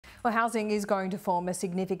Well, housing is going to form a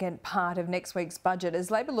significant part of next week's budget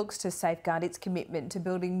as Labor looks to safeguard its commitment to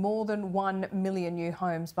building more than 1 million new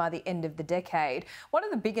homes by the end of the decade. One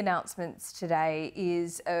of the big announcements today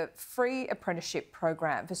is a free apprenticeship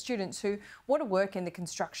program for students who want to work in the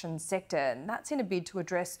construction sector, and that's in a bid to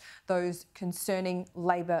address those concerning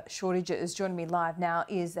labour shortages. Joining me live now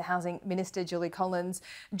is the Housing Minister, Julie Collins.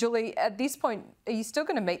 Julie, at this point, are you still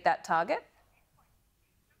going to meet that target?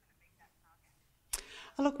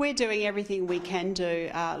 Look, we're doing everything we can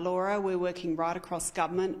do, Laura. We're working right across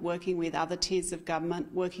government, working with other tiers of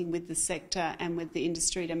government, working with the sector and with the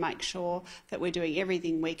industry to make sure that we're doing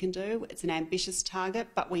everything we can do. It's an ambitious target,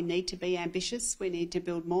 but we need to be ambitious. We need to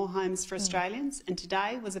build more homes for Australians, and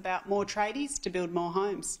today was about more tradies to build more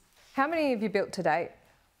homes. How many have you built to date?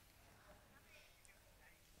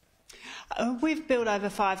 We've built over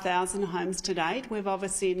 5,000 homes to date. We've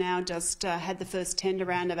obviously now just had the first tender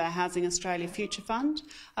round of our Housing Australia Future Fund.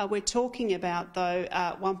 We're talking about, though,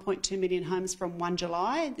 1.2 million homes from 1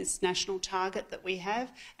 July, this national target that we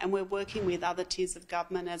have, and we're working with other tiers of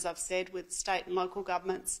government, as I've said, with state and local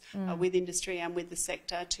governments, with industry and with the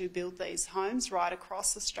sector to build these homes right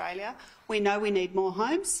across Australia. We know we need more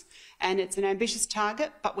homes, and it's an ambitious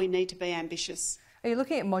target, but we need to be ambitious. Are you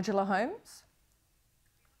looking at modular homes?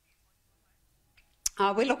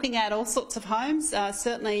 We're looking at all sorts of homes.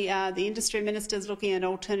 Certainly the Industry Minister is looking at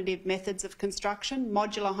alternative methods of construction.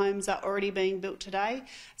 Modular homes are already being built today.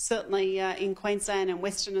 Certainly in Queensland and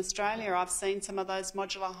Western Australia, I've seen some of those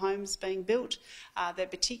modular homes being built. They're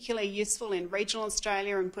particularly useful in regional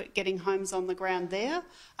Australia and getting homes on the ground there.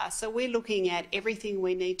 So we're looking at everything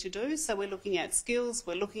we need to do. So we're looking at skills,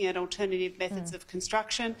 we're looking at alternative methods of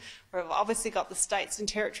construction. We've obviously got the states and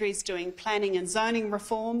territories doing planning and zoning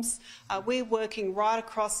reforms. We're working right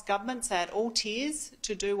across governments at all tiers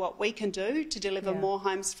to do what we can do to deliver more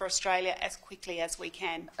homes for Australia as quickly as we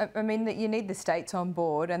can. I mean, that you need the states on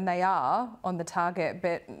board, and they are on the target,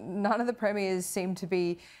 but none of the premiers seem to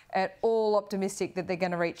be at all optimistic that they're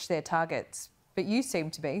going to reach their targets. But you seem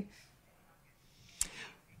to be.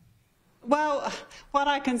 Well, what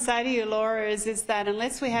I can say to you, Laura, is that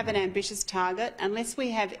unless we have an ambitious target, unless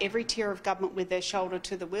we have every tier of government with their shoulder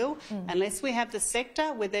to the wheel, unless we have the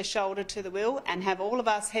sector with their shoulder to the wheel and have all of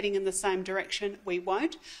us heading in the same direction, we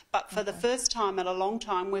won't. But for the first time in a long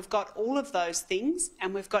time, we've got all of those things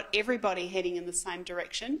and we've got everybody heading in the same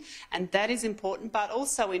direction, and that is important. But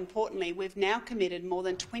also importantly, we've now committed more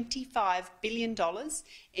than $25 billion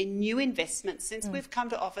in new investments since we've come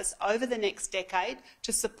to office over the next decade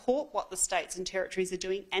to support what the states and territories are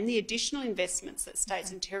doing and the additional investments that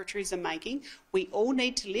states and territories are making. We all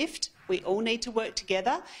need to lift. We all need to work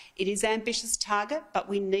together. It is an ambitious target, but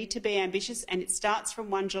we need to be ambitious, and it starts from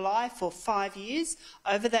 1 July for 5 years.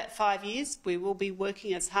 Over that 5 years, we will be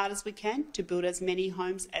working as hard as we can to build as many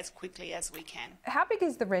homes as quickly as we can. How big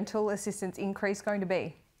is the rental assistance increase going to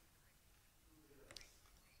be?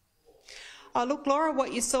 Look, Laura,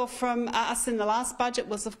 what you saw from us in the last budget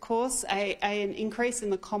was, of course, an increase in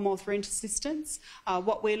the Commonwealth rent assistance.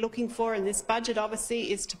 What we're looking for in this budget,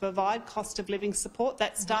 obviously, is to provide cost of living support.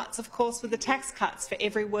 That starts, of course, with the tax cuts for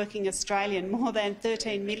every working Australian. More than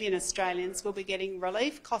 13 million Australians will be getting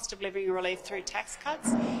relief, cost of living relief through tax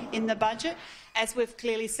cuts in the budget. As we've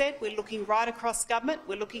clearly said, we're looking right across government.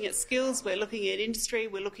 We're looking at skills, we're looking at industry,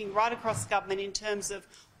 we're looking right across government in terms of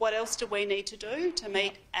what else do we need to do to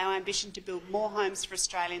meet our ambition to build more homes for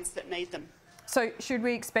Australians that need them. So should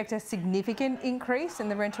we expect a significant increase in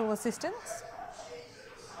the rental assistance?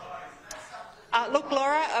 Look,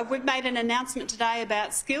 Laura, we've made an announcement today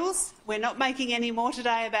about skills. We're not making any more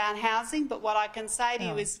today about housing, but what I can say to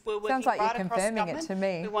you is we're working right across government. Sounds like you're confirming it to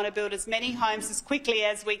me. We want to build as many homes as quickly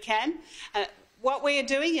as we can. What we are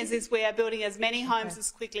doing is we are building as many homes as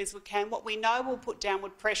quickly as we can. What we know will put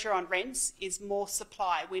downward pressure on rents is more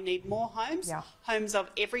supply. We need more homes, homes of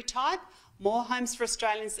every type, more homes for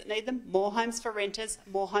Australians that need them, more homes for renters,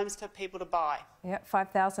 more homes for people to buy. Yeah,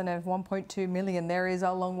 5,000 of 1.2 million. There is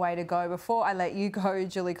a long way to go. Before I let you go,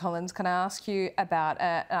 Julie Collins, can I ask you about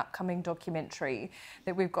an upcoming documentary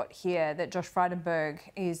that we've got here that Josh Frydenberg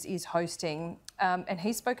is hosting? And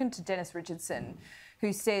he's spoken to Dennis Richardson,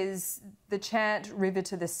 who says the chant "River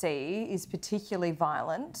to the Sea" is particularly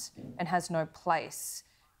violent and has no place.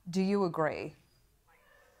 Do you agree?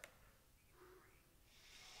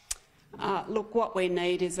 Look, what we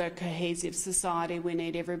need is a cohesive society. We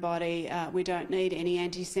need everybody. We don't need any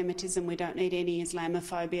anti-Semitism. We don't need any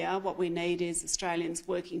Islamophobia. What we need is Australians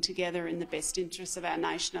working together in the best interests of our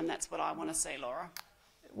nation, and that's what I want to see, Laura.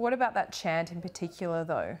 What about that chant in particular,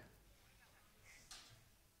 though?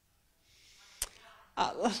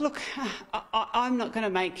 Look, I'm not going to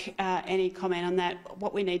make any comment on that.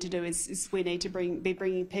 What we need to do is we need to be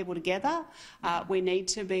bringing people together. We need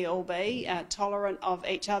to be tolerant of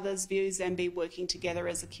each other's views and be working together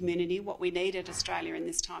as a community. What we need at Australia in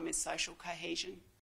this time is social cohesion.